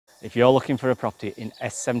If you're looking for a property in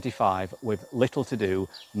S75 with little to do,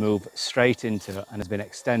 move straight into and has been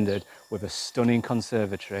extended with a stunning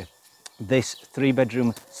conservatory, this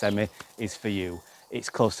 3-bedroom semi is for you.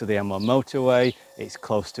 It's close to the M1 motorway, it's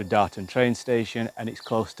close to Darton train station, and it's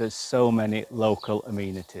close to so many local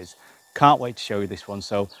amenities. Can't wait to show you this one,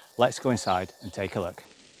 so let's go inside and take a look.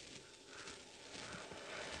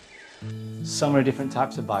 So many different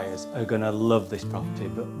types of buyers are going to love this property,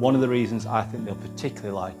 but one of the reasons I think they'll particularly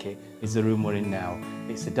like it is the room we're in now.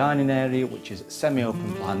 It's the dining area, which is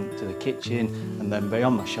semi-open plan to the kitchen, and then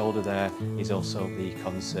beyond my shoulder there is also the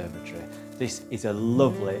conservatory. This is a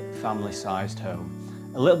lovely family-sized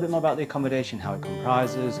home. A little bit more about the accommodation, how it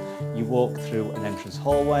comprises. You walk through an entrance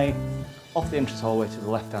hallway. Off the entrance hallway to the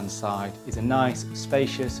left-hand side is a nice,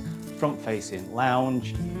 spacious, front-facing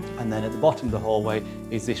lounge, and then at the bottom of the hallway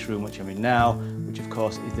is this room which I'm in now, which of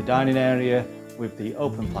course is the dining area with the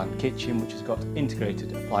open plan kitchen, which has got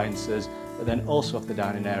integrated appliances. But then also off the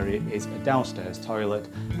dining area is a downstairs toilet,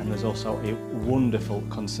 and there's also a wonderful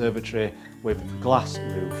conservatory with glass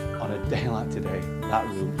roof. On a day like today, that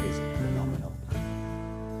room is phenomenal.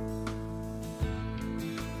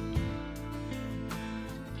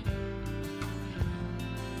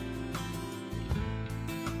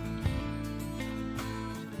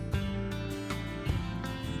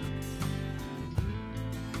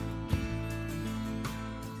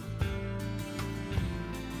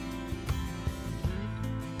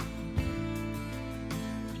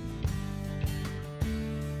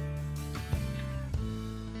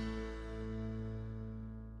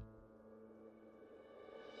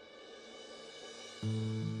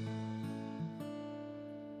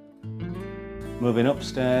 Moving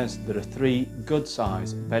upstairs, there are 3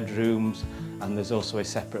 good-sized bedrooms, and there's also a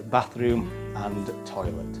separate bathroom and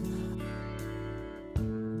toilet.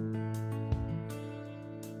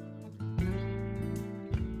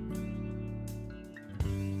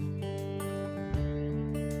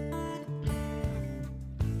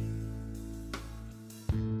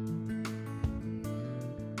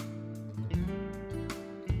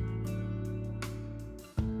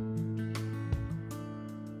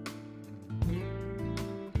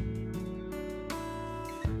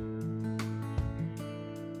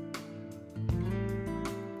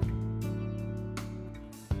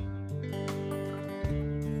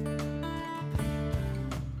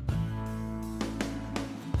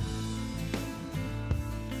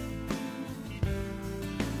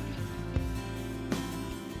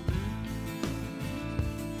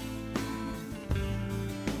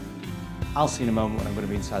 I'll see you in a moment when I'm going to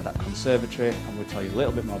be inside that conservatory, and we'll tell you a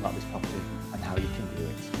little bit more about this property and how you can view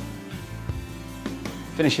it.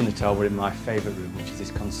 Finishing the tour, we're in my favourite room, which is this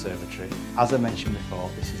conservatory. As I mentioned before,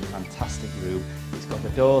 this is a fantastic room. It's got the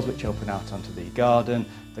doors which open out onto the garden.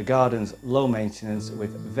 The garden's low maintenance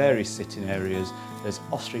with various sitting areas. There's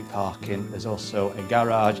off-street parking, there's also a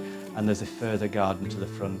garage, and there's a further garden to the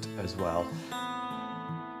front as well.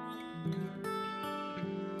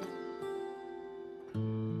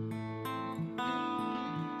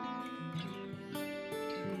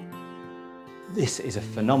 This is a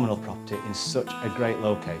phenomenal property in such a great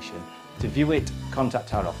location. To view it,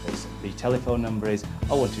 contact our office. The telephone number is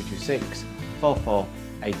 01226 44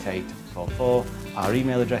 8844. Our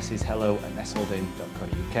email address is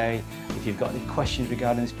hello@nestledin.co.uk. If you've got any questions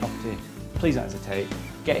regarding this property, please don't hesitate,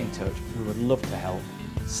 get in touch. We would love to help.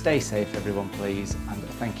 Stay safe everyone please, and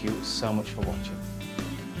thank you so much for watching.